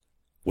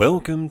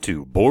Welcome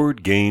to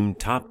Board Game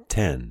Top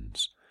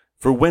Tens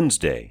for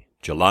Wednesday,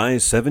 July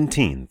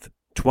 17th,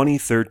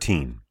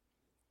 2013.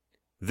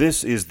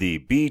 This is the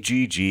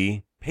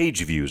BGG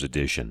Page Views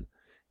edition,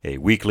 a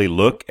weekly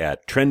look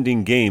at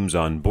trending games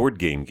on Board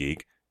Game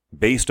Geek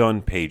based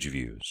on page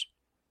views.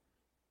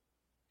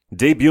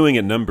 Debuting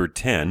at number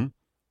 10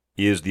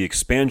 is the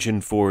expansion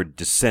for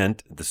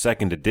Descent, the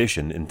second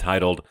edition,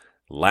 entitled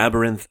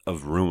Labyrinth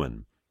of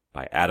Ruin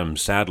by Adam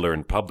Sadler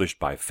and published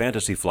by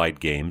Fantasy Flight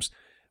Games,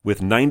 with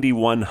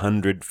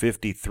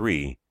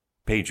 9,153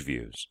 page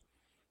views.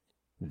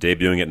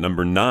 Debuting at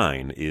number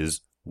 9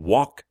 is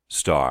Walk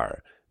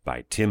Star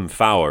by Tim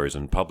Fowers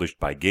and published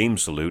by Game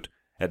Salute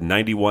at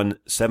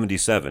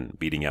 9,177,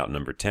 beating out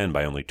number 10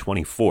 by only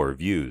 24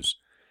 views.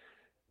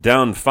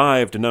 Down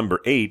 5 to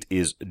number 8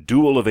 is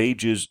Duel of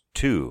Ages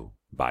 2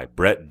 by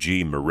Brett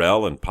G.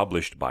 Morrell and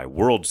published by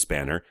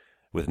Worldspanner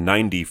with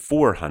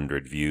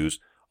 9,400 views,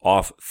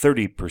 off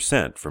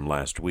 30% from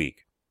last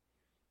week.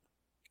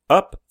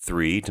 Up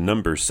 3 to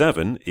number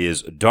 7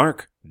 is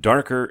Dark,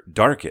 Darker,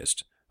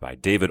 Darkest by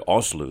David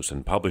Osluis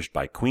and published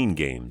by Queen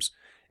Games.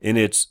 In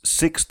its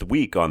 6th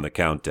week on the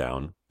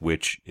countdown,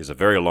 which is a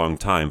very long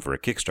time for a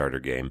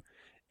Kickstarter game,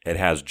 it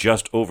has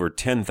just over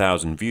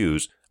 10,000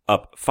 views,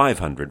 up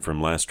 500 from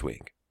last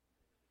week.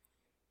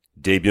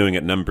 Debuting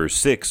at number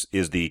 6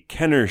 is the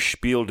Kenner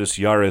Spiel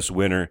des Jahres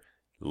winner,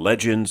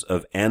 Legends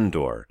of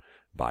Andor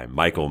by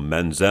Michael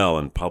Menzel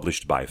and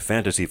published by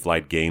Fantasy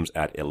Flight Games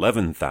at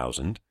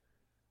 11,000.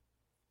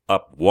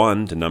 Up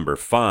 1 to number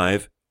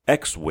 5,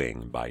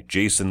 X-Wing by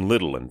Jason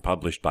Little and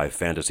published by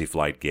Fantasy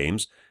Flight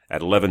Games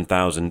at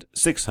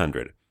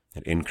 11,600,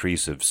 an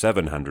increase of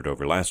 700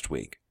 over last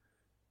week.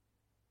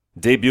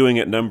 Debuting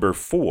at number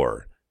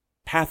 4,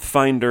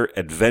 Pathfinder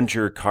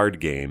Adventure card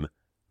game,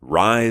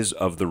 Rise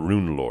of the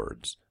Rune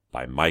Lords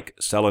by Mike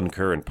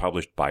Selenker and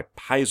published by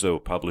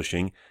Paizo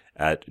Publishing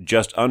at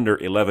just under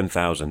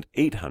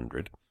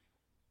 11,800.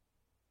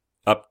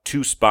 Up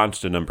 2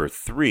 spots to number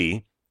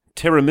 3,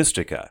 Terra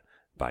Mystica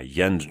by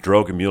Jens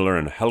Drogemuller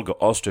and Helge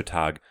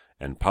Ostertag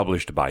and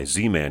published by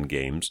Z-Man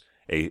Games,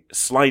 a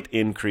slight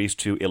increase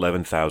to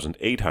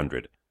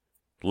 11,800.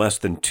 Less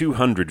than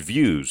 200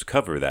 views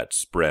cover that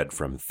spread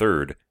from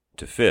 3rd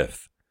to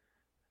 5th.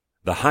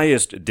 The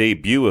highest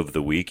debut of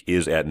the week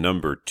is at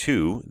number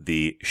 2,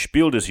 the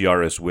Spiel des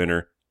Jahres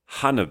winner,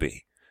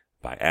 Hanabi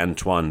by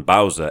Antoine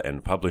Bauza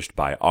and published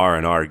by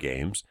R&R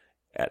Games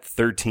at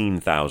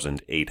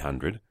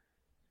 13,800.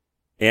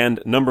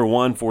 And number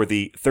 1 for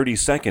the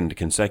 32nd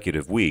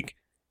consecutive week,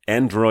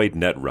 Android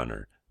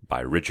Netrunner by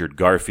Richard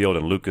Garfield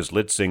and Lucas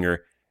Litzinger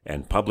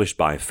and published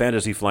by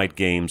Fantasy Flight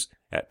Games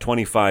at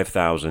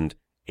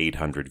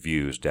 25,800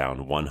 views,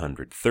 down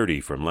 130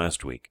 from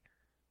last week.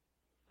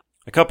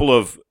 A couple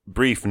of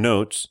brief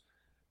notes.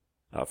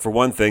 For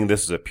one thing,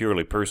 this is a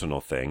purely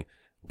personal thing,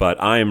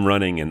 but I am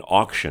running an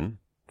auction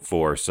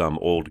for some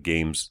old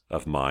games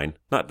of mine,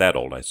 not that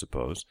old, I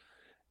suppose,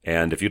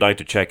 and if you'd like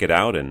to check it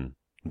out and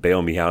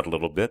bail me out a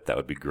little bit, that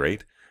would be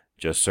great.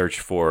 Just search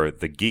for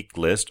the Geek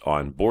List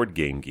on Board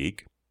Game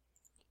Geek.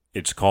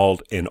 It's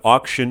called An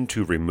Auction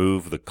to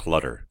Remove the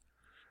Clutter.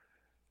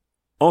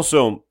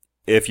 Also,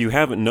 if you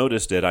haven't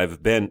noticed it,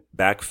 I've been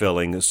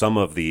backfilling some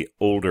of the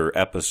older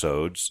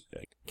episodes.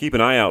 Keep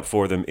an eye out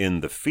for them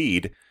in the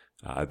feed.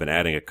 I've been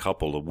adding a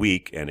couple a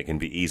week, and it can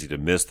be easy to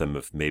miss them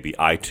if maybe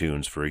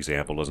iTunes, for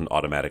example, doesn't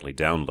automatically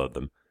download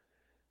them.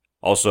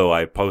 Also,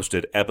 I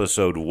posted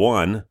episode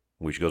 1,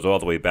 which goes all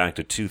the way back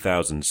to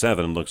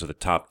 2007 and looks at the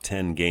top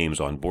 10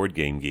 games on Board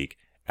Game Geek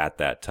at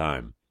that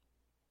time.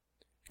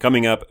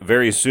 Coming up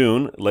very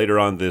soon, later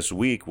on this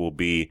week, will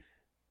be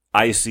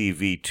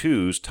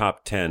ICV2's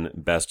top 10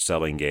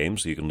 best-selling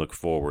games, so you can look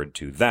forward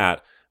to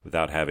that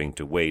without having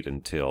to wait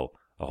until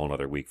a whole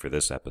other week for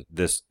this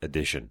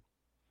edition.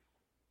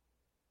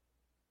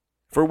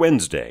 For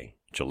Wednesday,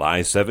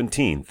 July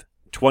 17th,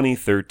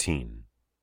 2013.